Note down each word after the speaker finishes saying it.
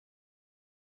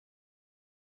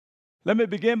Let me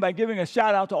begin by giving a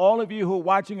shout out to all of you who are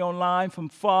watching online from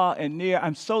far and near.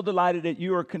 I'm so delighted that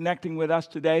you are connecting with us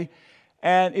today.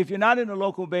 And if you're not in the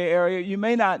local Bay Area, you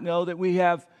may not know that we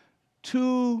have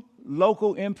 2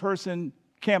 local in-person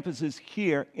campuses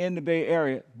here in the Bay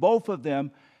Area. Both of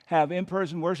them have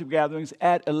in-person worship gatherings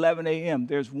at 11 a.m.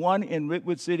 There's one in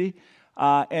Redwood City,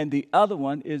 and the other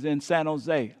one is in San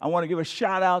Jose. I want to give a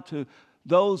shout out to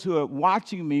those who are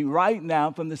watching me right now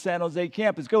from the San Jose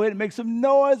campus. Go ahead and make some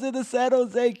noise at the San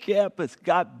Jose campus.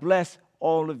 God bless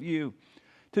all of you.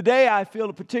 Today, I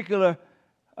feel a particular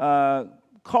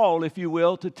call, if you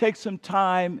will, to take some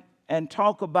time and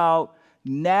talk about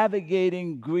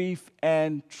navigating grief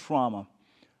and trauma.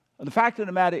 The fact of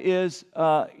the matter is,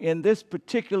 in this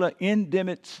particular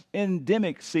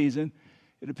endemic season,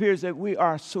 it appears that we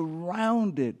are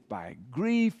surrounded by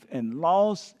grief and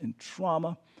loss and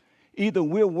trauma. Either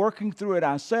we're working through it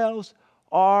ourselves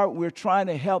or we're trying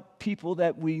to help people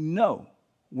that we know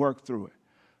work through it.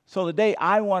 So today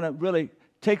I want to really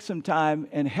take some time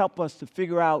and help us to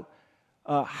figure out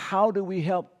how do we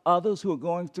help others who are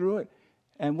going through it,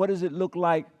 and what does it look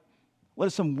like? What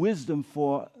is some wisdom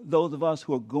for those of us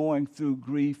who are going through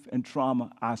grief and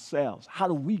trauma ourselves? How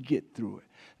do we get through it?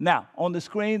 Now, on the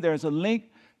screen, there's a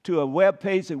link to a web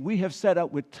page that we have set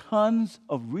up with tons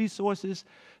of resources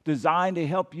designed to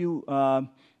help you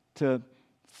to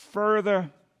further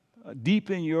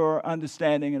deepen your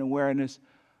understanding and awareness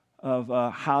of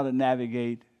how to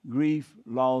navigate grief,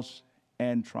 loss,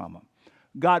 and trauma.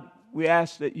 God, we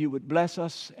ask that you would bless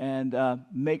us and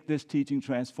make this teaching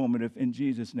transformative. In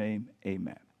Jesus' name,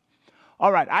 amen.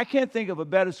 All right, I can't think of a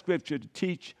better scripture to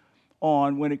teach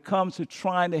on when it comes to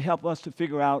trying to help us to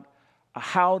figure out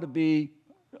how to be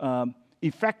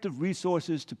effective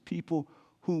resources to people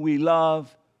who we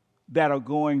love that are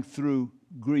going through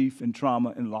grief and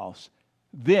trauma and loss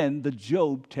than the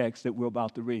Job text that we're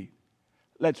about to read.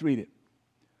 Let's read it.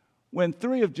 When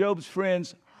 3 of Job's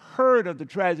friends heard of the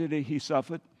tragedy he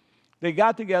suffered, they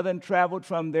got together and traveled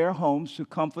from their homes to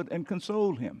comfort and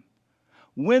console him.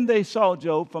 When they saw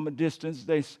Job from a distance,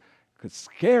 they could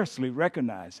scarcely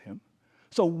recognize him.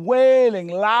 So wailing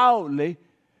loudly,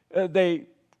 they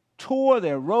tore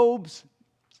their robes,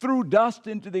 threw dust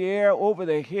into the air over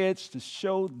their heads to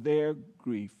show their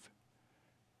grief.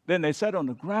 Then they sat on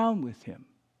the ground with him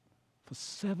for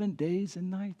 7 days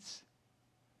and nights.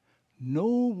 No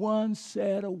one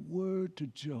said a word to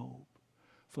Job,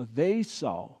 for they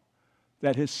saw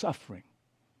that his suffering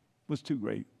was too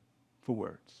great for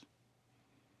words.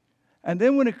 And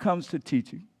then when it comes to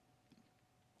teaching,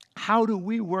 how do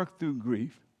we work through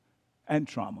grief and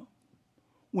trauma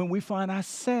when we find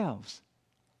ourselves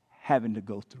having to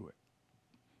go through it?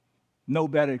 No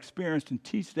better experience to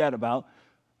teach about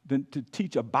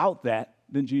that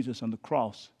than Jesus on the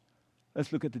cross.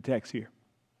 Let's look at the text here.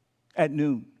 At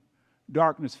noon,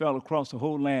 darkness fell across the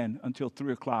whole land until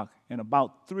 3 o'clock. And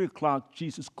about 3 o'clock,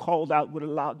 Jesus called out with a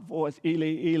loud voice, Eli,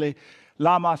 Eli,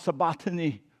 lama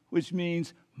sabachthani, which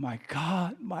means, my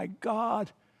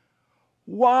God,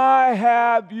 why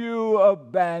have you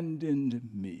abandoned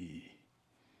me?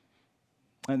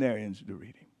 And there ends the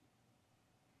reading.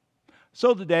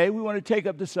 So today, we want to take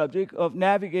up the subject of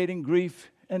navigating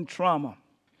grief and trauma.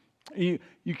 You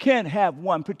can't have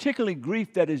one, particularly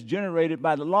grief that is generated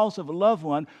by the loss of a loved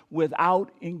one,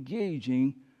 without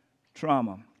engaging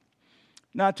trauma.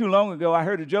 Not too long ago, I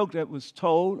heard a joke that was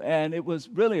told, and it was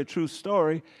really a true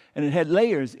story, and it had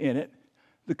layers in it.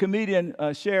 The comedian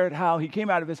shared how he came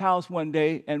out of his house one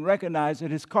day and recognized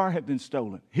that his car had been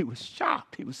stolen. He was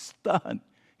shocked. He was stunned.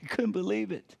 He couldn't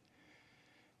believe it.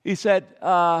 He said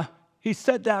he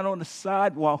sat down on the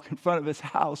sidewalk in front of his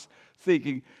house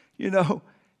thinking,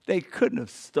 they couldn't have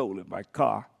stolen my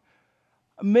car.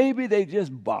 Maybe they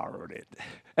just borrowed it.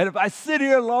 And if I sit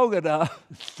here long enough,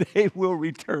 they will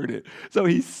return it. So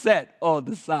he sat on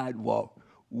the sidewalk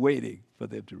waiting for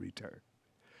them to return.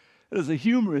 It is a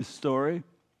humorous story,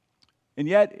 and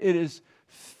yet it is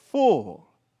full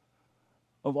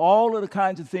of all of the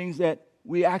kinds of things that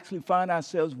we actually find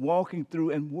ourselves walking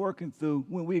through and working through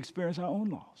when we experience our own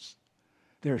loss.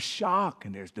 There's shock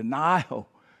and there's denial,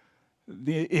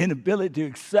 the inability to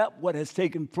accept what has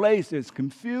taken place. There's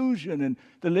confusion, and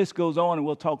the list goes on, and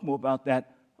we'll talk more about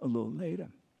that a little later.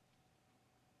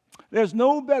 There's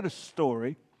no better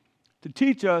story to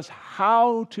teach us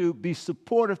how to be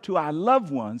supportive to our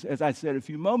loved ones, as I said a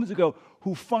few moments ago,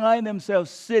 who find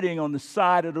themselves sitting on the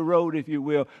side of the road, if you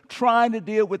will, trying to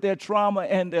deal with their trauma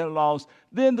and their loss,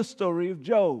 than the story of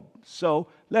Job. So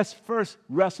let's first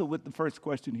wrestle with the first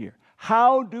question here.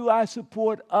 How do I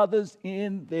support others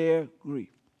in their grief?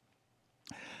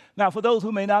 Now, for those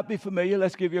who may not be familiar,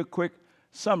 let's give you a quick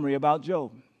summary about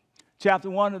Job.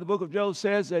 Chapter 1 of the book of Job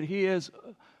says that he is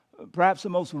perhaps the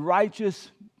most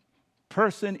righteous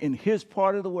person in his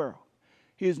part of the world.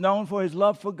 He is known for his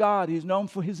love for God. He is known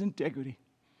for his integrity.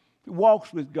 He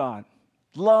walks with God,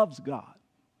 loves God,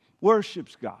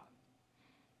 worships God.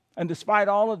 And despite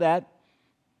all of that,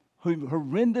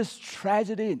 horrendous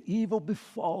tragedy and evil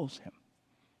befalls him.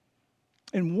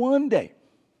 And one day,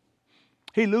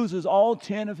 he loses all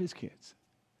 10 of his kids.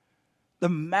 The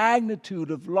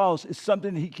magnitude of loss is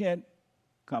something he can't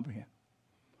comprehend.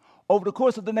 Over the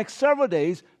course of the next several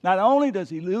days, not only does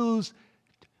he lose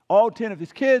all 10 of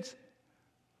his kids,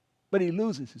 but he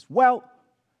loses his wealth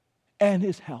and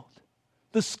his health.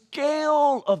 The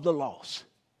scale of the loss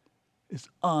is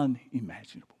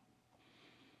unimaginable.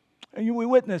 And we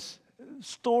witness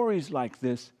stories like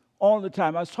this all the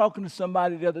time. I was talking to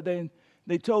somebody the other day, and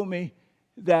they told me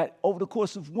that over the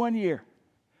course of 1 year,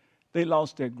 they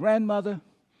lost their grandmother,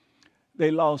 they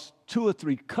lost 2 or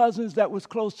 3 cousins that was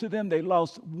close to them, they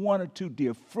lost 1 or 2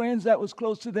 dear friends that was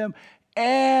close to them,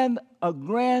 and a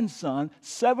grandson,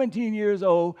 17 years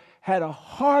old, had a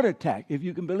heart attack, if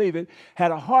you can believe it, had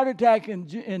a heart attack in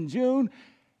June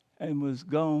and was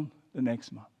gone the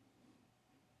next month.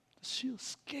 The sheer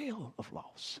scale of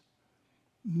loss.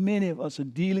 Many of us are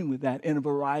dealing with that in a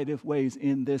variety of ways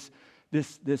in this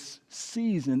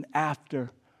season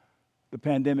after the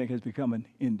pandemic has become an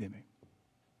endemic.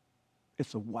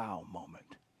 It's a wow moment.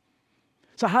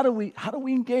 So how do we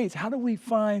engage? How do we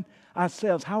find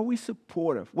ourselves? How are we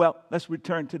supportive? Well, let's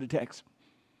return to the text.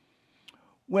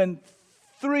 When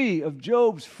 3 of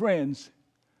Job's friends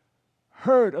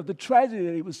heard of the tragedy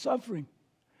that he was suffering,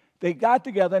 they got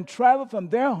together and traveled from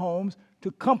their homes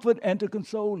to comfort and to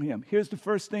console him. Here's the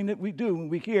first thing that we do when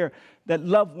we hear that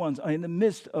loved ones are in the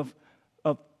midst of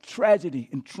tragedy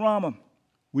and trauma.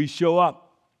 We show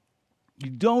up. You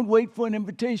don't wait for an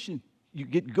invitation. You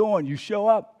get going. You show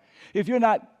up. If you're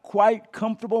not quite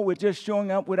comfortable with just showing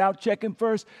up without checking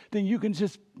first, then you can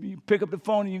just pick up the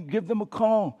phone and you give them a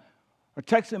call or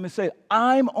text them and say,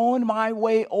 I'm on my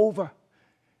way over.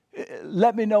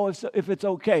 Let me know if it's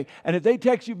okay. And if they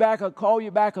text you back or call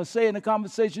you back or say in the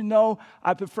conversation, no,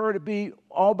 I prefer to be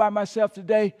all by myself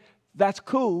today, that's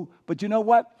cool. But you know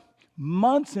what?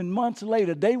 Months and months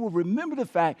later, they will remember the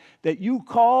fact that you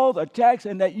called or text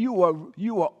and that you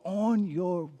are on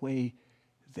your way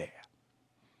there.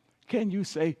 Can you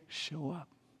say, show up?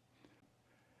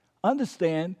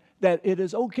 Understand that it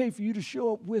is okay for you to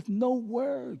show up with no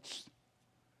words.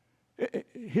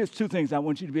 Here's 2 things I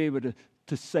want you to be able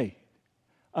to say.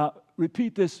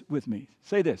 Repeat this with me.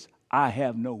 Say this. I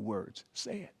have no words.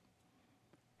 Say it.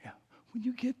 Yeah. When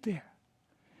you get there,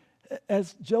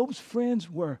 as Job's friends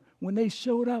were, when they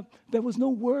showed up, there was no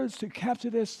words to capture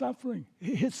their suffering,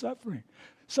 his suffering.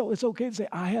 So it's okay to say,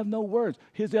 I have no words.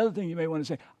 Here's the other thing you may want to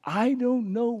say. I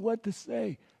don't know what to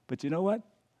say. But you know what?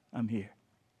 I'm here.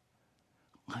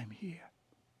 I'm here.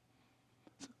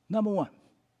 So, number 1,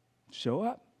 show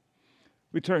up.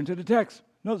 Return to the text.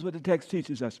 Notice what the text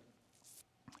teaches us.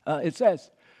 It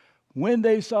says, when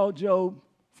they saw Job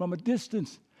from a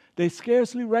distance, they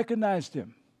scarcely recognized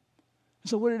him.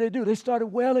 So what did they do? They started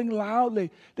wailing loudly.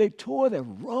 They tore their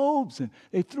robes and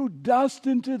they threw dust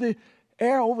into the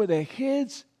air over their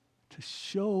heads to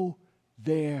show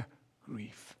their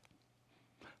grief.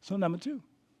 So number 2,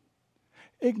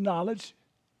 acknowledge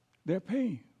their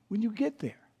pain when you get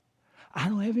there. I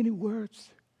don't have any words,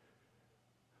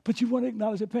 but you want to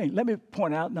acknowledge their pain. Let me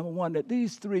point out, number 1, that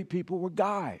these 3 people were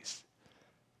guys.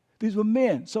 These were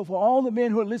men. So for all the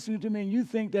men who are listening to me and you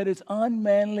think that it's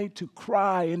unmanly to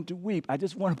cry and to weep, I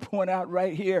just want to point out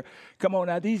right here, come on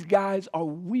now, these guys are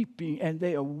weeping and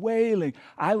they are wailing.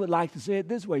 I would like to say it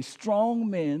this way. Strong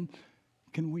men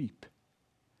can weep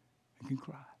and can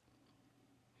cry.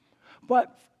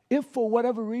 But if for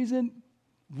whatever reason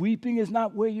weeping is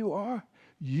not where you are,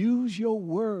 use your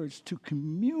words to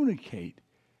communicate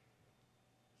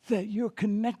that you're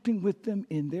connecting with them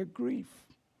in their grief.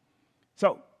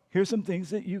 So, here's some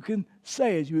things that you can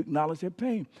say as you acknowledge their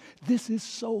pain. This is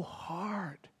so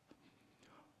hard.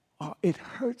 It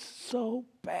hurts so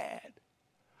bad.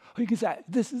 Or you can say,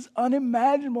 this is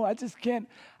unimaginable. I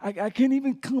can't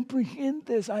even comprehend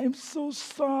this. I am so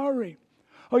sorry.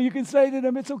 Or you can say to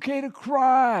them, it's okay to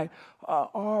cry.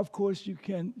 Or, of course, you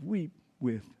can weep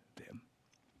with them.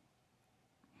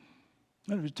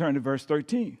 Let's return to verse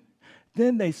 13.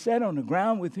 Then they sat on the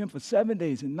ground with him for 7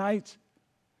 days and nights.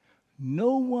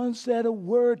 No one said a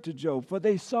word to Job, for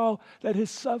they saw that his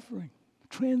suffering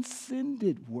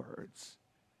transcended words.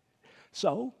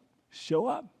 So, show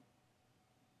up.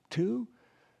 2,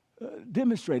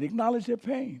 demonstrate, acknowledge their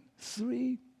pain.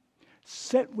 3,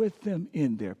 sit with them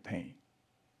in their pain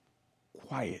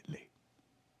quietly.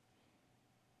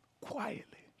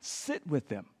 quietly. Sit with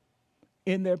them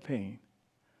in their pain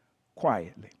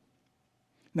quietly.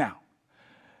 Now,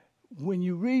 when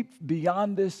you read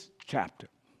beyond this chapter,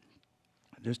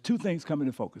 there's two things coming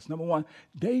into focus. Number one,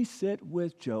 they sit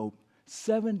with Job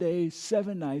 7 days,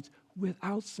 7 nights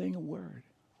without saying a word.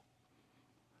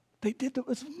 They did that.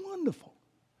 It's wonderful.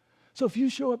 So if you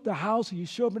show up at the house or you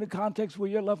show up in the context where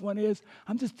your loved one is,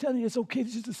 I'm just telling you, it's okay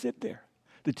just to sit there.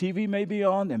 The TV may be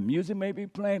on, the music may be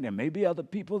playing, there may be other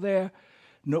people there,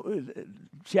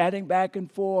 chatting back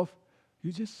and forth.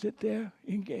 You just sit there,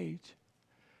 engage.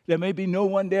 There may be no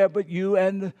one there but you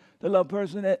and the loved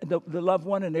person, the loved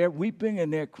one, and they're weeping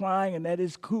and they're crying, and that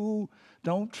is cool.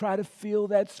 Don't try to fill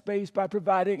that space by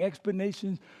providing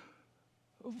explanations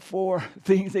for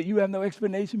things that you have no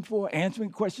explanation for, answering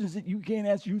questions that you can't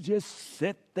answer. You just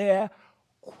sit there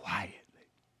quietly.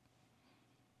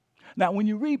 Now, when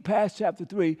you read past chapter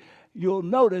 3, you'll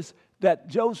notice that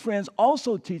Job's friends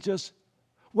also teach us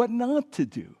what not to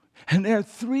do. And there are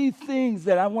 3 things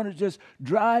that I want to just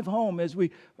drive home as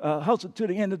we hustle to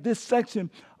the end of this section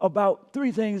about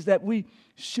 3 things that we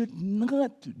should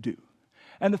not do.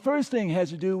 And the first thing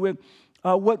has to do with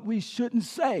what we shouldn't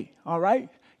say, all right?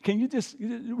 Can you just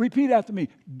repeat after me?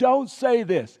 Don't say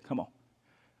this. Come on.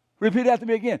 Repeat after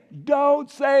me again. Don't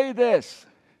say this.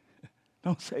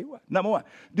 Don't say what? Number 1,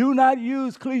 do not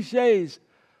use cliches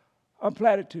or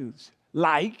platitudes.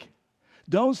 Like,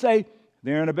 don't say,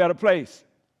 they're in a better place.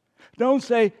 Don't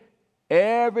say,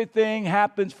 everything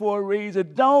happens for a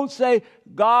reason. Don't say,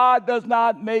 God does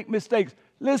not make mistakes.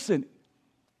 Listen,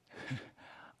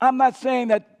 I'm not saying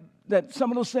that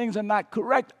some of those things are not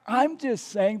correct. I'm just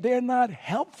saying they're not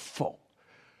helpful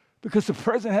because the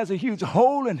person has a huge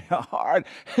hole in their heart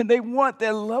and they want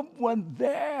their loved one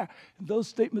there. Those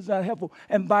statements are not helpful.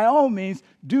 And by all means,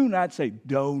 do not say,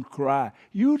 don't cry.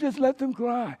 You just let them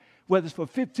cry. Whether it's for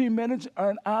 15 minutes or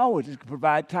an hour, just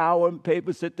provide towel and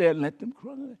paper, sit there and let them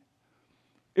cry.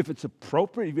 If it's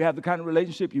appropriate, if you have the kind of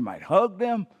relationship, you might hug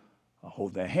them or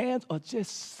hold their hands or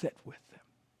just sit with them.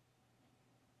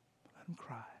 Let them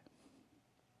cry.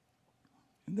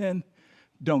 And then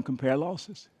don't compare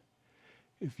losses.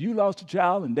 If you lost a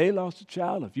child and they lost a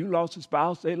child, if you lost a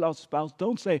spouse, they lost a spouse,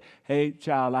 don't say, hey,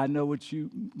 child, I know what you're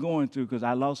going through because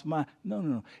I lost mine.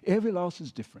 No. Every loss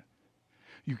is different.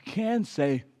 You can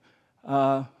say,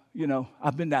 I've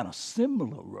been down a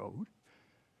similar road.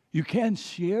 You can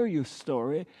share your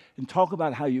story and talk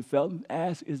about how you felt and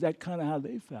ask, is that kind of how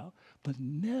they felt? But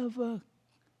never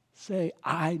say,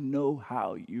 I know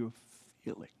how you're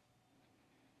feeling.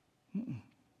 Mm-mm.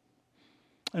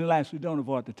 And lastly, don't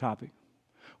avoid the topic.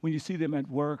 When you see them at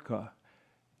work or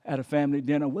at a family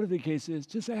dinner, whatever the case is,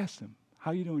 just ask them,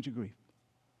 how are you doing with your grief?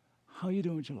 How are you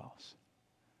doing with your loss?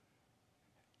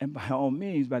 And by all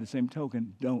means, by the same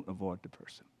token, don't avoid the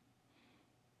person.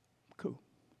 Cool.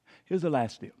 Here's the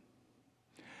last deal.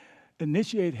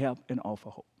 Initiate help and offer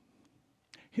hope.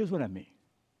 Here's what I mean.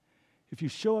 If you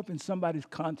show up in somebody's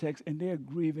context and they're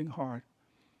grieving hard,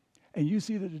 and you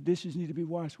see that the dishes need to be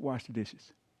washed, wash the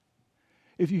dishes.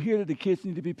 If you hear that the kids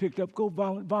need to be picked up, go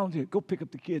volunteer. Go pick up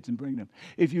the kids and bring them.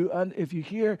 If you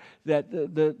hear that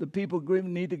the people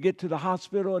grieving need to get to the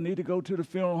hospital or need to go to the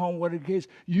funeral home, whatever the case,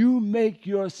 you make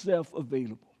yourself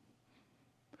available.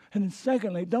 And then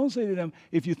secondly, don't say to them,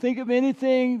 if you think of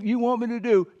anything you want me to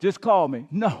do, just call me.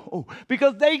 No,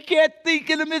 because they can't think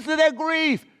in the midst of their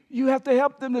grief. You have to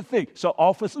help them to think. So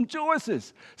offer some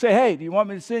choices. Say, hey, do you want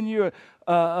me to send you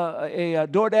a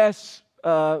DoorDash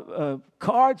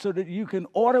card so that you can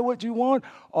order what you want?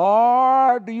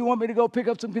 Or do you want me to go pick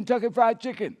up some Kentucky Fried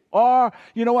Chicken? Or,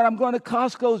 you know what, I'm going to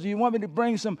Costco's. Do you want me to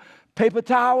bring some paper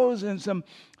towels and some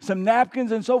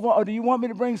napkins and so forth? Or do you want me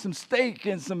to bring some steak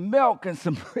and some milk and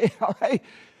some bread? All right?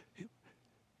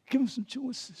 Give them some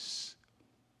choices.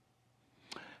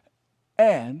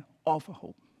 And offer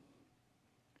hope.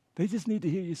 They just need to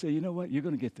hear you say, you know what, you're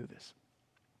going to get through this.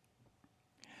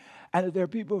 And if they're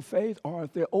people of faith, or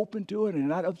if they're open to it and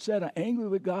not upset or angry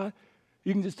with God,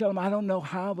 you can just tell them, I don't know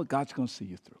how, but God's going to see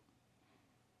you through.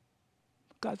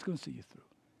 God's going to see you through.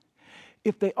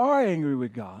 If they are angry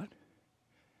with God,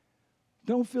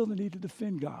 don't feel the need to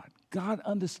defend God. God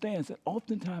understands that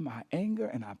oftentimes our anger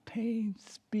and our pain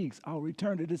speaks. I'll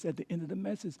return to this at the end of the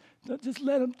message. Just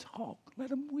let them talk. Let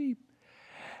them weep.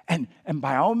 And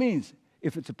by all means,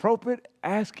 if it's appropriate,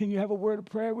 ask, can you have a word of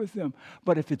prayer with them?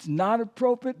 But if it's not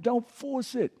appropriate, don't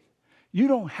force it. You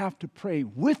don't have to pray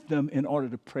with them in order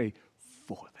to pray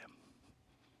for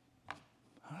them.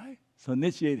 All right? So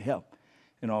initiate help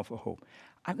and offer hope.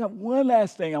 I've got one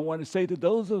last thing I want to say to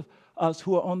those of us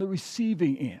who are on the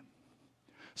receiving end.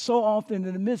 So often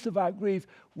in the midst of our grief,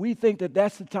 we think that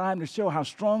that's the time to show how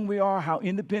strong we are, how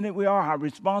independent we are, how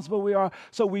responsible we are.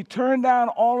 So we turn down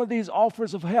all of these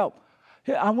offers of help.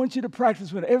 Here, I want you to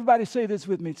practice with it. Everybody say this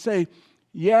with me. Say,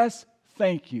 yes,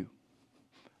 thank you.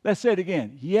 Let's say it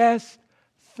again. Yes,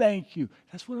 thank you.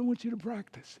 That's what I want you to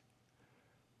practice.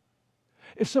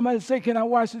 If somebody say, can I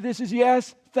wash the dishes?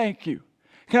 Yes, thank you.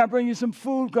 Can I bring you some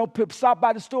food? Go stop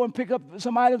by the store and pick up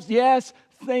some items? Yes,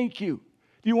 thank you.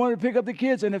 Do you want to pick up the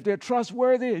kids? And if they're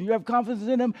trustworthy and you have confidence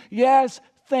in them? Yes,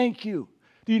 thank you.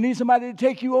 Do you need somebody to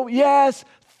take you over? Yes,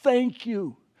 thank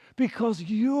you. Because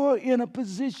you're in a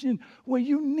position where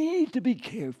you need to be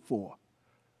cared for.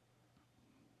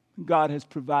 God has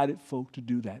provided folk to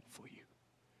do that for you.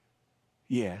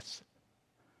 Yes,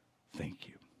 thank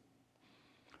you.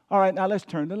 All right, now let's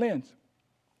turn the lens.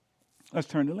 Let's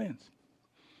turn the lens.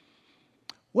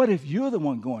 What if you're the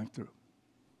one going through?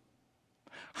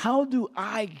 How do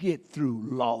I get through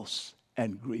loss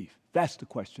and grief? That's the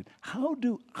question. How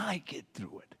do I get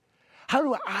through it? How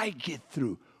do I get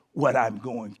through what I'm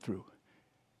going through?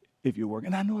 If you're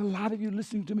working, I know a lot of you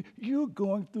listening to me, you're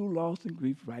going through loss and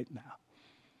grief right now.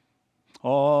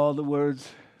 All the words,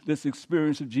 this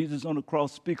experience of Jesus on the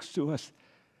cross speaks to us.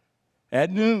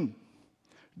 At noon,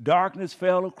 darkness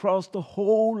fell across the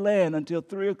whole land until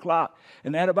 3 o'clock.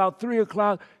 And at about 3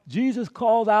 o'clock, Jesus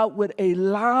called out with a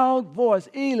loud voice,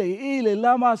 Eli, Eli,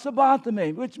 lama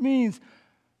sabachthani, which means,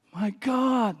 my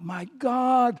God,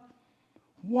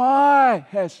 why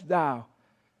hast thou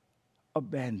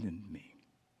abandoned me?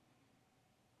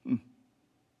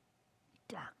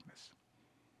 Darkness.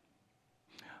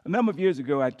 A number of years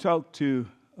ago, I talked to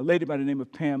a lady by the name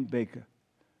of Pam Baker.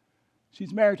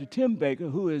 She's married to Tim Baker,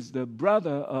 who is the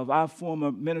brother of our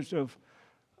former minister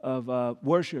of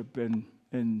worship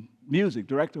and music,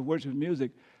 director of worship and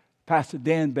music, Pastor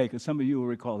Dan Baker. Some of you will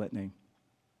recall that name.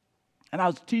 And I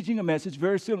was teaching a message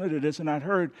very similar to this, and I'd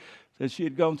heard that she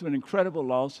had gone through an incredible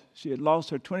loss. She had lost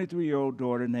her 23-year-old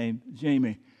daughter named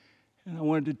Jamie, and I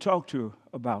wanted to talk to her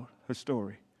about her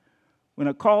story. When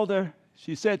I called her,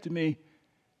 she said to me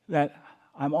that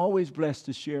I'm always blessed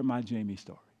to share my Jamie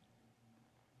story.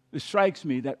 It strikes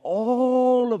me that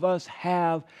all of us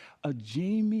have a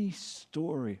Jamie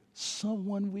story,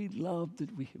 someone we love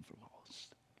that we have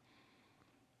lost.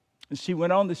 And she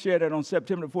went on to share that on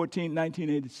September 14,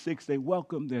 1986, they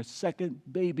welcomed their second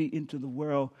baby into the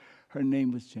world. Her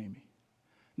name was Jamie.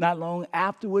 Not long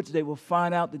afterwards, they will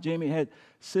find out that Jamie had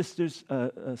cystic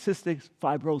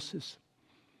fibrosis,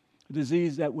 a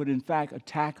disease that would in fact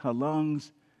attack her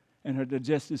lungs and her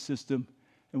digestive system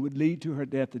and would lead to her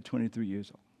death at 23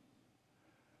 years old.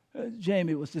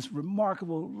 Jamie was this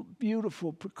remarkable,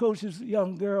 beautiful, precocious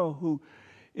young girl who,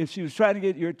 if she was trying to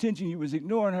get your attention, you was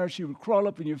ignoring her, she would crawl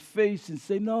up in your face and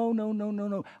say, no,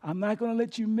 I'm not going to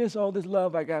let you miss all this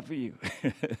love I got for you.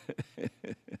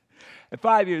 At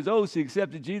 5 years old, she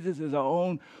accepted Jesus as her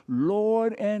own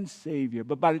Lord and Savior.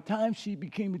 But by the time she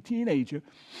became a teenager,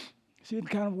 she had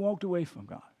kind of walked away from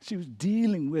God. She was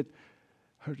dealing with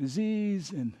her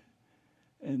disease and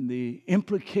the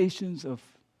implications of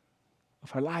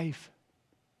her life.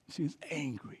 She was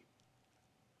angry.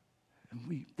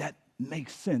 And that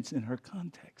makes sense in her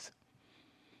context.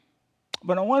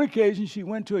 But on one occasion, she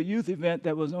went to a youth event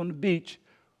that was on the beach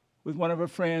with one of her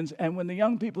friends, and when the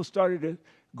young people started to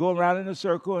go around in a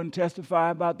circle and testify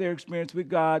about their experience with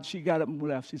God, she got up and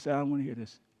left. She said, I don't want to hear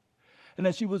this. And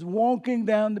as she was walking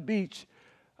down the beach,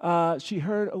 she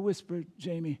heard a whisper,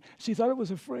 Jamie. She thought it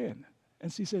was a friend.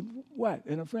 And she said, what?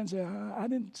 And her friend said, I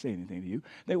didn't say anything to you.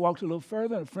 They walked a little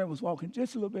further, and her friend was walking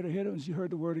just a little bit ahead of her, and she heard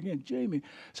the word again, Jamie.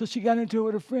 So she got into it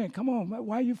with her friend. Come on,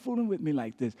 why are you fooling with me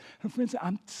like this? Her friend said,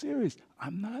 I'm serious.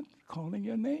 I'm not calling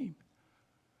your name.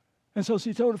 And so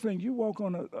she told her friend, you walk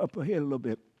on up ahead a little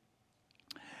bit.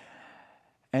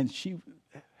 And she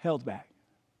held back.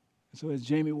 And so as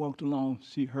Jamie walked along,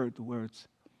 she heard the words,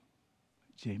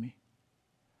 Jamie,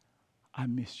 I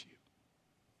miss you.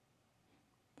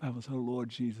 That was her Lord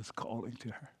Jesus calling to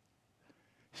her.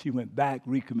 She went back,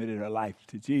 recommitted her life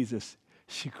to Jesus.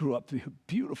 She grew up to be a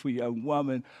beautiful young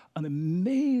woman, an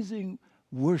amazing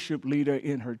worship leader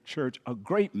in her church, a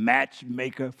great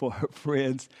matchmaker for her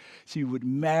friends. She would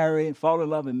marry, fall in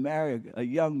love and marry a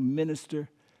young minister.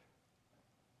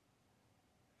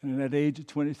 And at the age of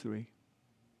 23,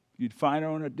 you'd find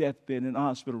her on her deathbed in a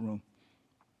hospital room.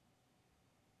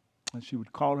 And she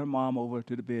would call her mom over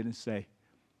to the bed and say,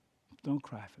 don't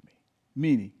cry for me.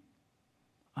 Meaning,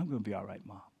 I'm going to be all right,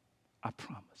 Mom. I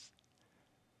promise.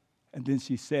 And then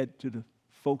she said to the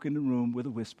folk in the room with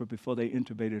a whisper before they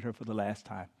intubated her for the last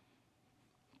time,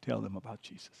 tell them about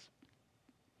Jesus.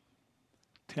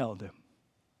 Tell them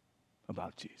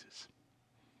about Jesus.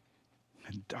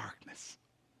 and darkness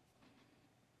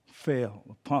fell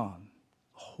upon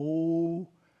the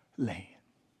whole land.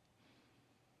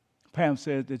 Pam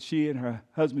said that she and her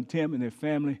husband Tim and their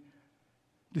family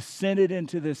descended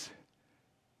into this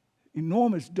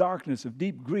enormous darkness of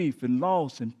deep grief and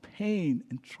loss and pain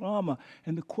and trauma.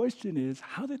 And the question is,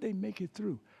 how did they make it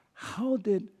through? How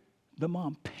did the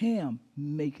mom, Pam,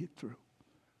 make it through?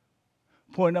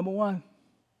 Point number one,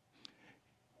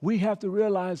 we have to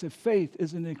realize that faith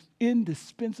is an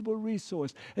indispensable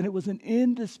resource, and it was an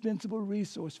indispensable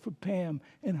resource for Pam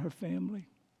and her family.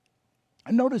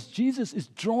 And notice Jesus is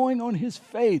drawing on his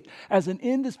faith as an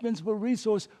indispensable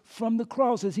resource from the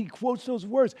cross. As he quotes those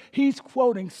words, he's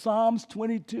quoting Psalms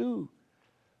 22.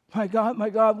 My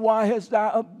God, why hast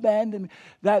thou abandoned me?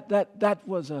 That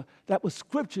was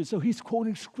scripture, so he's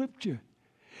quoting scripture.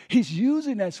 He's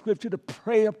using that scripture to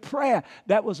pray a prayer.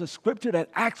 That was a scripture that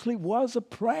actually was a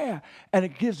prayer, and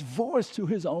it gives voice to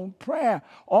his own prayer.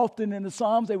 Often in the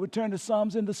Psalms, they would turn the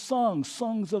Psalms into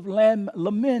songs of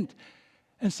lament.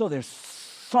 And so there's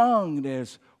song,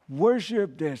 there's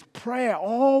worship, there's prayer,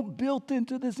 all built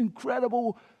into this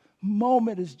incredible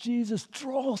moment as Jesus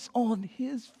draws on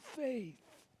his faith.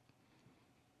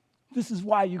 This is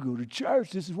why you go to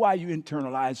church. This is why you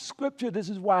internalize scripture. This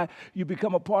is why you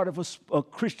become a part of a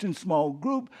Christian small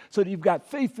group, so that you've got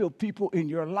faith-filled people in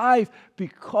your life,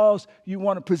 because you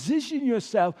want to position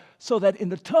yourself so that in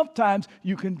the tough times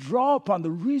you can draw upon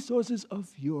the resources of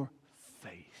your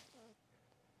faith.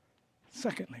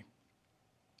 Secondly,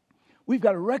 we've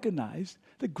got to recognize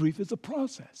that grief is a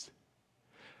process.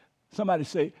 Somebody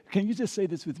say, can you just say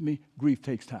this with me? Grief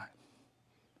takes time.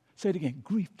 Say it again.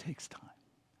 Grief takes time.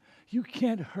 You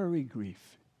can't hurry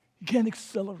grief. You can't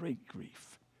accelerate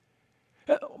grief.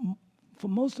 For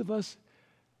most of us,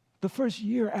 the first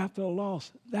year after a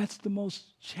loss, that's the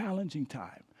most challenging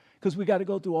time, because we got to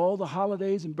go through all the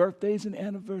holidays and birthdays and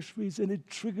anniversaries, and it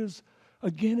triggers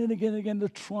again and again and again the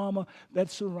trauma that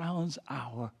surrounds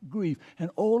our grief and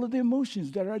all of the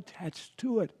emotions that are attached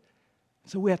to it.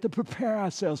 So we have to prepare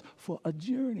ourselves for a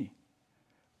journey.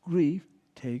 Grief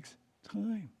takes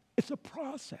time. It's a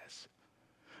process.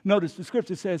 Notice the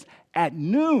scripture says, at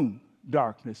noon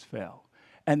darkness fell,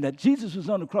 and that Jesus was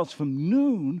on the cross from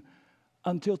noon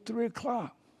until 3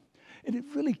 o'clock. And it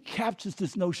really captures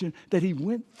this notion that he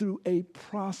went through a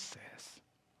process,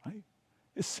 right?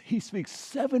 He speaks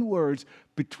 7 words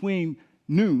between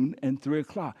noon and 3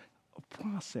 o'clock. A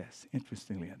process,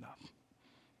 interestingly enough.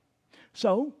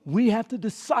 So we have to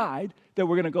decide that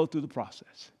we're going to go through the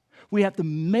process. We have to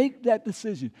make that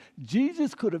decision.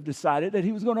 Jesus could have decided that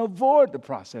he was going to avoid the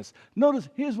process. Notice,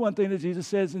 here's one thing that Jesus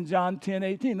says in John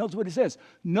 10:18. Notice what he says.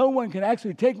 No one can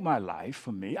actually take my life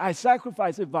from me. I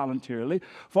sacrifice it voluntarily,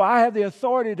 for I have the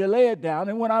authority to lay it down,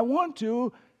 and when I want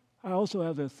to, I also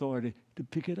have the authority to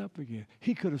pick it up again.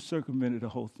 He could have circumvented the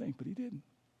whole thing, but he didn't.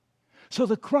 So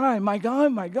the cry, my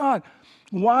God,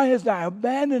 why hast thou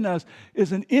abandoned us,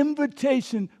 is an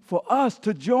invitation for us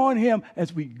to join him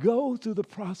as we go through the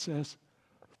process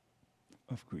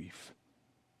of grief.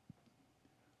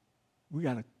 We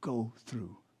got to go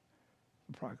through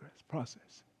the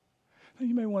process. Now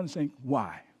you may want to think,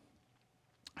 why?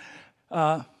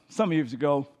 Some years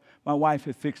ago, my wife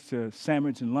had fixed a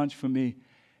sandwich and lunch for me,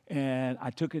 and I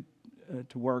took it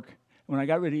to work. When I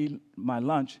got ready to eat my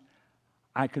lunch,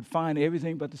 I could find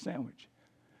everything but the sandwich.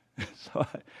 So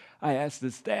I asked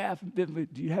the staff, do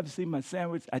you have to see my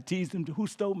sandwich? I teased them, who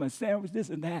stole my sandwich, this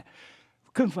and that.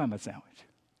 Couldn't find my sandwich.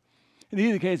 In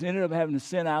either case, I ended up having to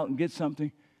send out and get something.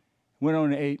 Went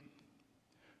on and ate.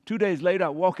 2 days later, I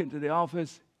walk into the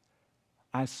office.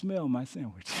 I smell my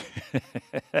sandwich.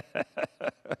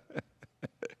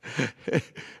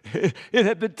 It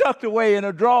had been tucked away in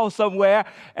a drawer somewhere,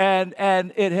 and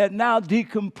it had now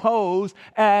decomposed,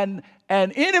 and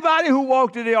anybody who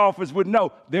walked in the office would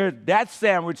know that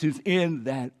sandwich is in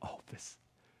that office.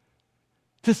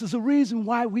 This is the reason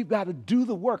why we've got to do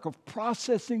the work of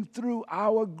processing through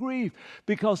our grief,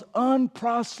 because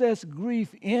unprocessed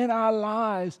grief in our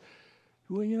lives,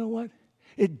 well, you know what?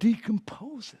 It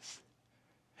decomposes.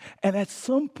 And at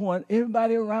some point,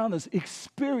 everybody around us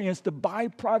experienced the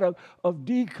byproduct of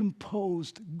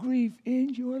decomposed grief in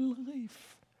your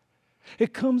life.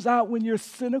 It comes out when you're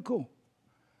cynical.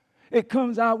 It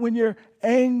comes out when you're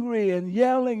angry and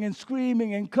yelling and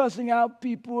screaming and cussing out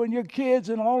people and your kids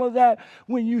and all of that.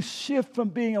 When you shift from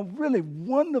being a really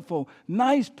wonderful,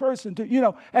 nice person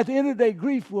to, at the end of the day,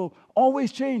 grief will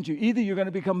always change you. Either you're going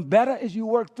to become better as you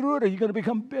work through it, or you're going to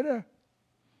become bitter.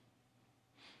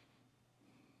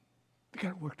 We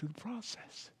got to work through the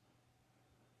process.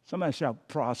 Somebody shout,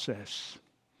 process.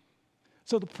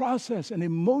 So the process and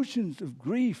emotions of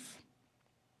grief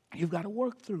you've got to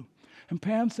work through. And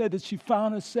Pam said that she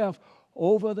found herself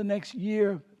over the next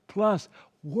year plus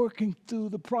working through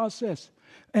the process.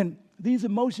 And these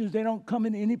emotions, they don't come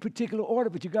in any particular order,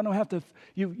 but you're going to have to,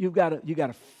 you've got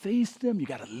to face them, you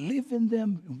got to live in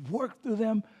them, and work through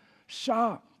them.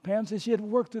 Shock. Pam said she had to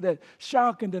work through that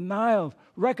shock and denial,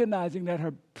 recognizing that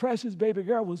her precious baby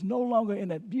girl was no longer in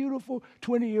that beautiful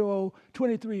 20-year-old,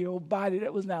 23-year-old body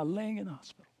that was now laying in the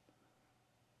hospital.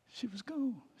 She was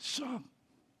gone. Shocked.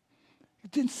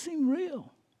 It didn't seem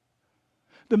real.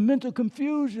 The mental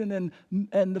confusion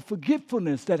and the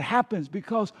forgetfulness that happens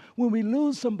because when we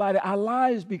lose somebody, our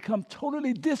lives become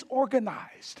totally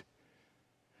disorganized.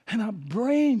 And our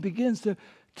brain begins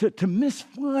to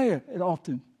misfire, it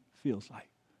often feels like.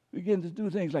 We begin to do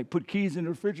things like put keys in the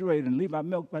refrigerator and leave our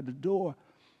milk by the door.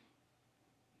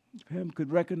 Pam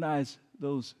could recognize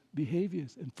those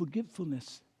behaviors and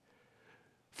forgetfulness.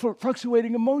 For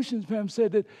fluctuating emotions, Pam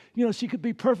said that, she could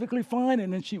be perfectly fine,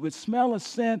 and then she would smell a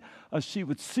scent, or she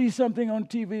would see something on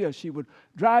TV, or she would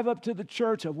drive up to the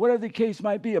church, or whatever the case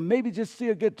might be, or maybe just see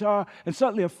a guitar, and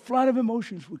suddenly a flood of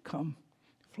emotions would come.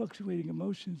 Fluctuating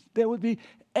emotions. There would be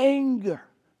anger.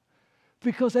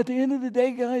 Because at the end of the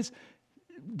day, guys,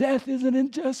 death is an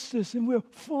injustice, and we're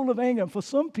full of anger. And for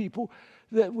some people,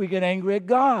 that we get angry at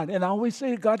God. And I always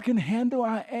say God can handle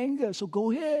our anger, so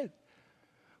go ahead.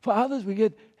 For others, we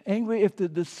get angry if the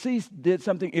deceased did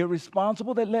something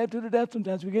irresponsible that led to the death.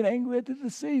 Sometimes we get angry at the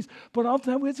deceased. But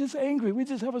oftentimes we're just angry. We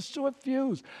just have a short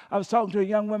fuse. I was talking to a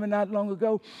young woman not long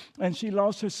ago, and she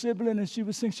lost her sibling, and she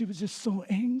was saying she was just so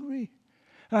angry.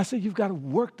 And I said, you've got to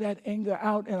work that anger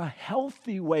out in a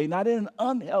healthy way, not in an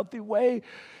unhealthy way.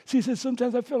 She said,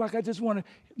 sometimes I feel like I just want to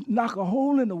knock a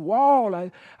hole in the wall.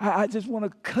 I just want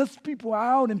to cuss people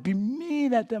out and be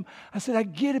mean at them. I said, I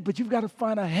get it, but you've got to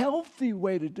find a healthy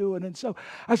way to do it. And so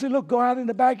I said, look, go out in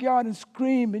the backyard and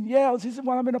scream and yell. She said,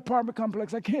 well, I'm in an apartment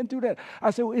complex. I can't do that.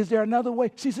 I said, well, is there another way?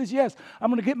 She says, yes, I'm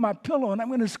going to get my pillow and I'm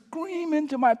going to scream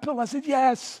into my pillow. I said,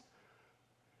 yes.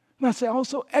 And I say,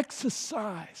 also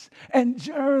exercise and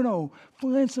journal.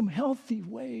 Find some healthy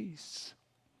ways.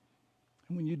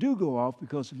 And when you do go off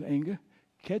because of anger,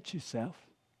 catch yourself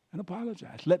and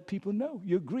apologize. Let people know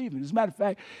you're grieving. As a matter of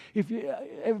fact,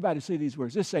 everybody say these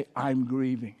words. Just say, I'm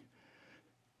grieving.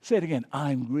 Say it again,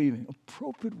 I'm grieving.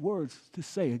 Appropriate words to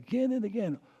say again and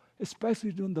again,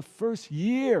 especially during the first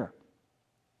year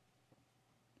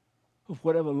of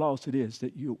whatever loss it is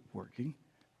that you're working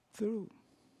through.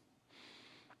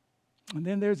 And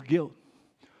then there's guilt.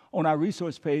 On our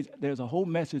resource page, there's a whole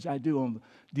message I do on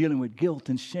dealing with guilt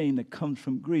and shame that comes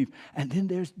from grief. And then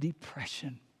there's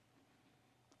depression.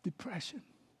 Depression.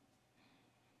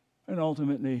 And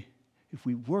ultimately, if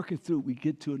we work it through, we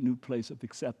get to a new place of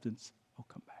acceptance. I'll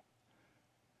come back.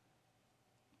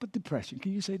 But depression,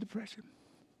 can you say depression?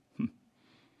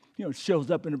 It shows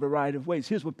up in a variety of ways.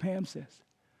 Here's what Pam says.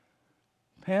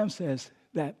 Pam says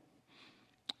that,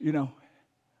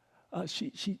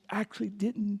 she actually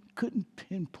couldn't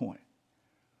pinpoint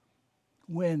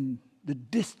when the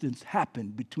distance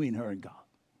happened between her and God.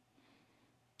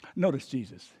 Notice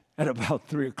Jesus. At about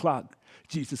 3 o'clock,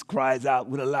 Jesus cries out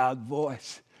with a loud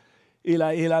voice,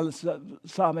 Eli, Eli,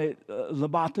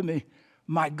 sabachthani,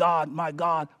 my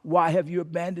God, why have you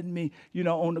abandoned me?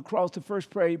 On the cross, the first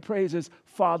prayer he prays is,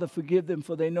 Father, forgive them,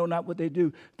 for they know not what they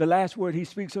do. The last word he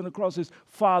speaks on the cross is,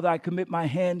 Father, I commit my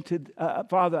hand to,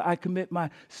 Father, I commit my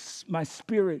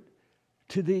spirit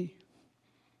to thee,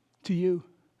 to you.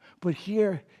 But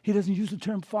here, he doesn't use the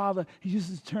term Father. He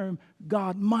uses the term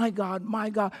God, my God, my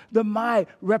God. The my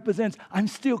represents I'm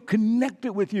still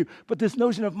connected with you. But this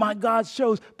notion of my God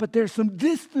shows, but there's some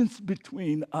distance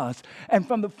between us. And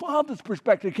from the Father's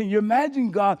perspective, can you imagine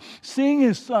God seeing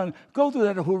his son go through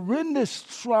that horrendous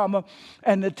trauma?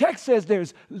 And the text says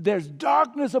there's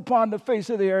darkness upon the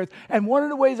face of the earth. And one of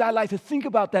the ways I like to think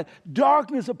about that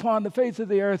darkness upon the face of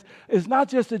the earth is not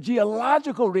just a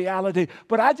geological reality,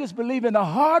 but I just believe in the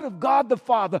heart of God the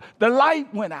Father, the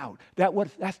light went out. That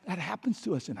happens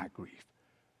to us in our grief.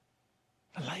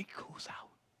 The light goes out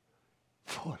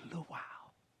for a little while.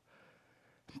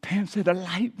 And Pam said the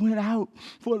light went out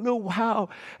for a little while,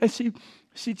 and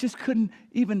she just couldn't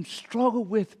even struggle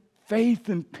with faith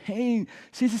and pain.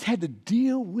 She just had to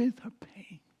deal with her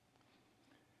pain.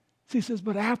 She says,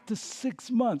 but after 6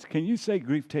 months, can you say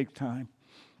grief takes time?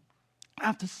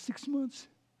 After 6 months,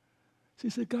 she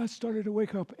said God started to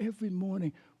wake her up every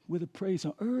morning with a praise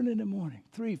song, early in the morning,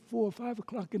 3, 4, 5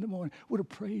 o'clock in the morning, with a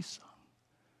praise song.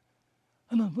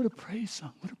 And with a praise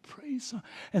song, with a praise song.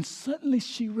 And suddenly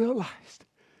she realized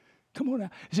Come on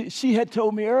now. She had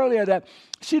told me earlier that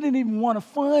she didn't even want to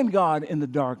find God in the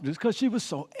darkness because she was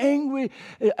so angry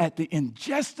at the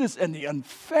injustice and the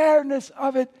unfairness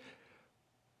of it.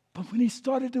 But when he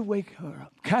started to wake her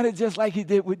up, kind of just like he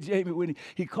did with Jamie, when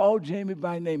he called Jamie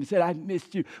by name and said, I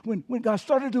missed you. When God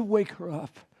started to wake her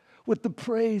up with the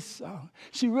praise song,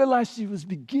 she realized she was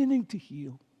beginning to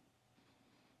heal.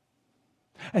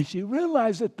 And she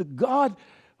realized that the God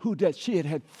that she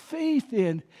had faith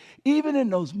in, even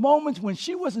in those moments when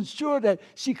she wasn't sure that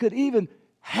she could even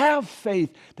have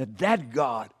faith, that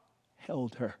God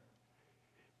held her.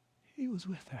 He was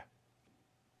with her.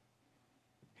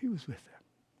 He was with her.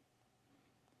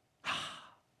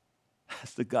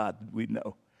 That's the God that we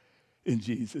know in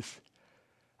Jesus.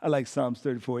 I like Psalms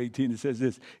 34:18. It says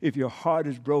this, if your heart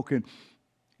is broken,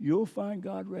 you'll find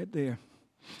God right there.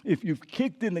 If you've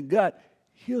kicked in the gut,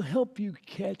 he'll help you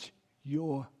catch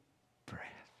your breath.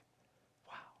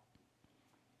 Wow.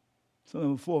 So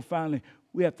number 4, finally,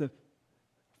 we have to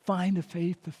find the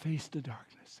faith to face the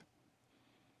darkness.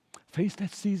 Face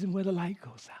that season where the light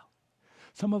goes out.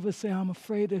 Some of us say, I'm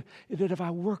afraid that if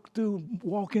I walk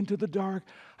into the dark,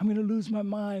 I'm going to lose my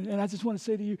mind. And I just want to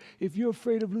say to you, if you're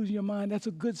afraid of losing your mind, that's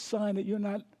a good sign that you're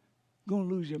not going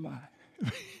to lose your mind.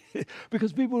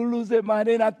 Because people who lose their mind,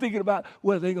 they're not thinking about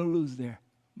whether they're going to lose their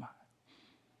mind.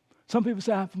 Some people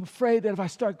say, I'm afraid that if I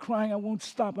start crying, I won't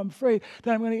stop. I'm afraid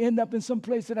that I'm going to end up in some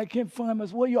place that I can't find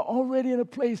myself. Well, you're already in a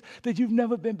place that you've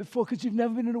never been before because you've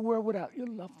never been in a world without your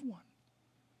loved one.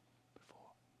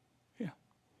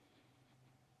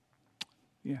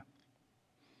 Yeah.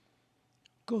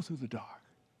 Go through the dark.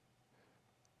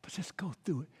 But just go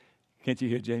through it. Can't you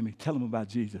hear Jamie? Tell them about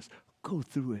Jesus. Go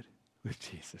through it with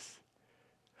Jesus.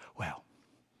 Well,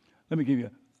 let me give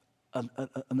you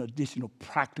an additional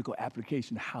practical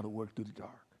application of how to work through the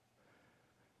dark.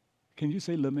 Can you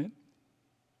say lament?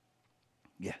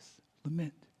 Yes,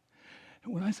 lament.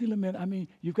 And when I say lament, I mean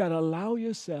you've got to allow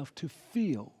yourself to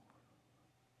feel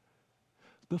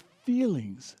the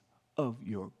feelings of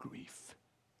your grief.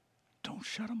 Don't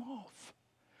shut them off.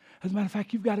 As a matter of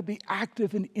fact, you've got to be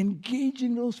active in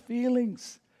engaging those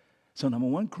feelings. So number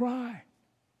 1, cry.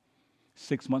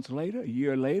 6 months later, a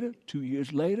year later, 2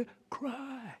 years later,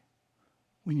 cry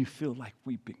when you feel like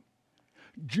weeping.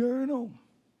 Journal.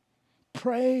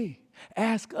 Pray.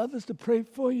 Ask others to pray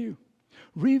for you.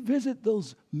 Revisit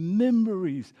those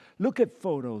memories. Look at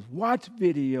photos. Watch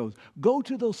videos. Go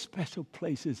to those special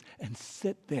places and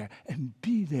sit there and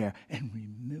be there and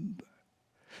remember.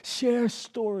 Share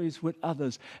stories with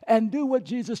others and do what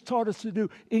Jesus taught us to do.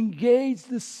 Engage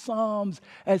the Psalms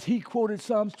as he quoted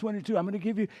Psalms 22. I'm going to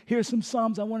give you, here's some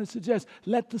Psalms I want to suggest.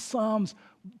 Let the Psalms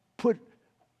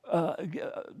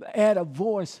add a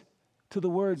voice to the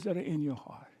words that are in your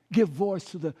heart. Give voice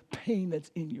to the pain that's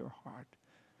in your heart.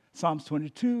 Psalms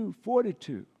 22,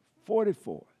 42,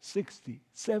 44, 60,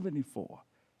 74,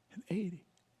 and 80.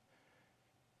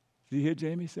 Did you hear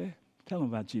Jamie say? Tell them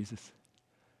about Jesus.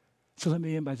 So let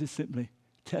me end by just simply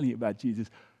telling you about Jesus.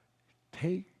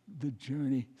 Take the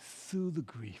journey through the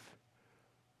grief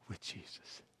with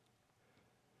Jesus.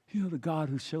 You know, the God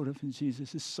who showed up in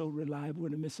Jesus is so reliable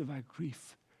in the midst of our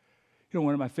grief. You know,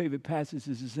 one of my favorite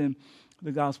passages is in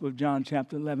the Gospel of John,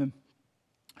 chapter 11.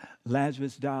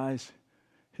 Lazarus dies.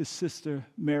 His sister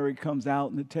Mary comes out,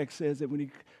 and the text says that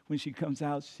when she comes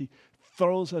out, she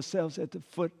throws herself at the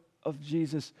foot of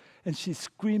Jesus, and she's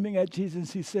screaming at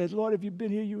Jesus. She says, Lord, if you'd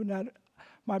been here,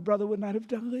 my brother would not have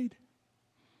died.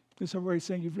 It's already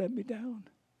saying, you've let me down.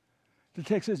 The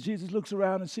text says Jesus looks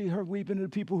around and sees her weeping, and the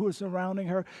people who are surrounding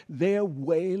her, they're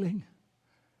wailing.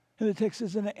 And the text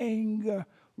says, and anger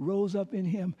rose up in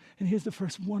him. And here's the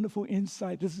first wonderful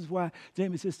insight. This is why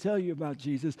Jamie says, tell you about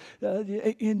Jesus.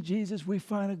 In Jesus, we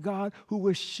find a God who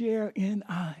will share in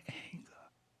our anger.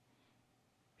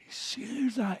 He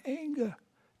shares our anger.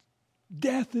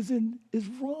 Death is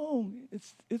wrong.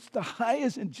 It's the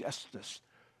highest injustice.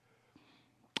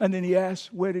 And then he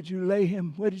asks, where did you lay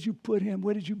him? Where did you put him?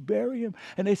 Where did you bury him?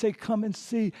 And they say, come and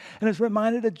see. And it's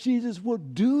reminded that Jesus will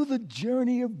do the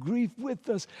journey of grief with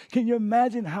us. Can you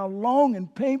imagine how long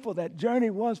and painful that journey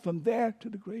was from there to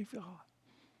the graveyard?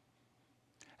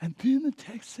 And then the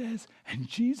text says, and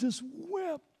Jesus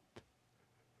wept.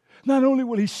 Not only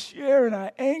will he share in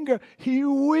our anger, he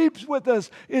weeps with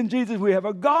us. In Jesus, we have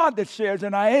a God that shares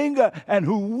in our anger and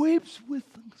who weeps with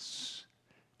us.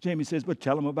 Jamie says, but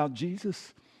tell him about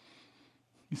Jesus.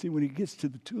 You see, when he gets to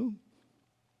the tomb,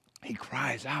 he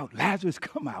cries out, Lazarus,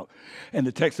 come out. And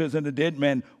the text says, and the dead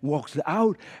man walks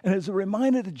out. And it's a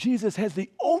reminder that Jesus has the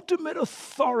ultimate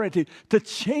authority to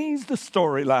change the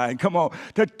storyline. Come on,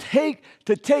 to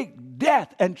take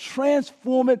death and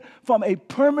transform it from a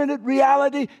permanent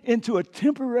reality into a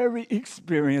temporary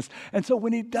experience. And so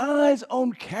when he dies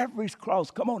on Calvary's cross,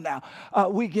 come on now,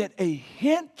 we get a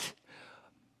hint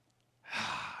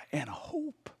and a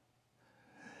hope,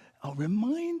 a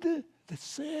reminder that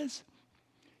says,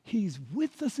 he's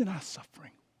with us in our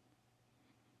suffering.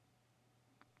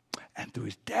 And through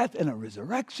his death and a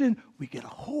resurrection, we get a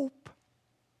hope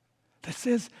that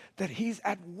says that he's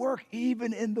at work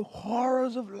even in the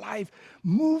horrors of life,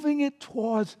 moving it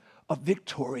towards a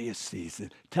victorious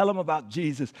season. Tell them about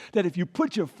Jesus, that if you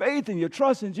put your faith and your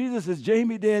trust in Jesus, as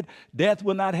Jamie did, death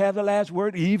will not have the last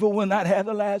word, evil will not have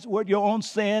the last word, your own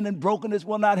sin and brokenness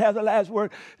will not have the last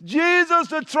word. Jesus,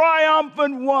 the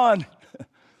triumphant one,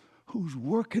 who's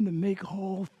working to make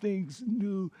all things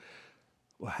new,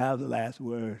 will have the last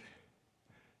word.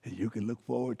 And you can look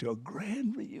forward to a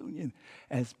grand reunion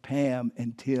as Pam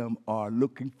and Tim are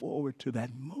looking forward to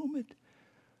that moment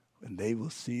when they will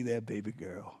see their baby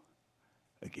girl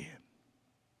again.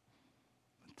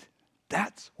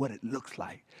 That's what it looks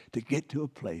like to get to a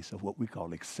place of what we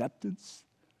call acceptance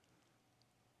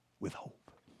with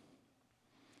hope.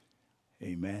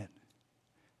 Amen.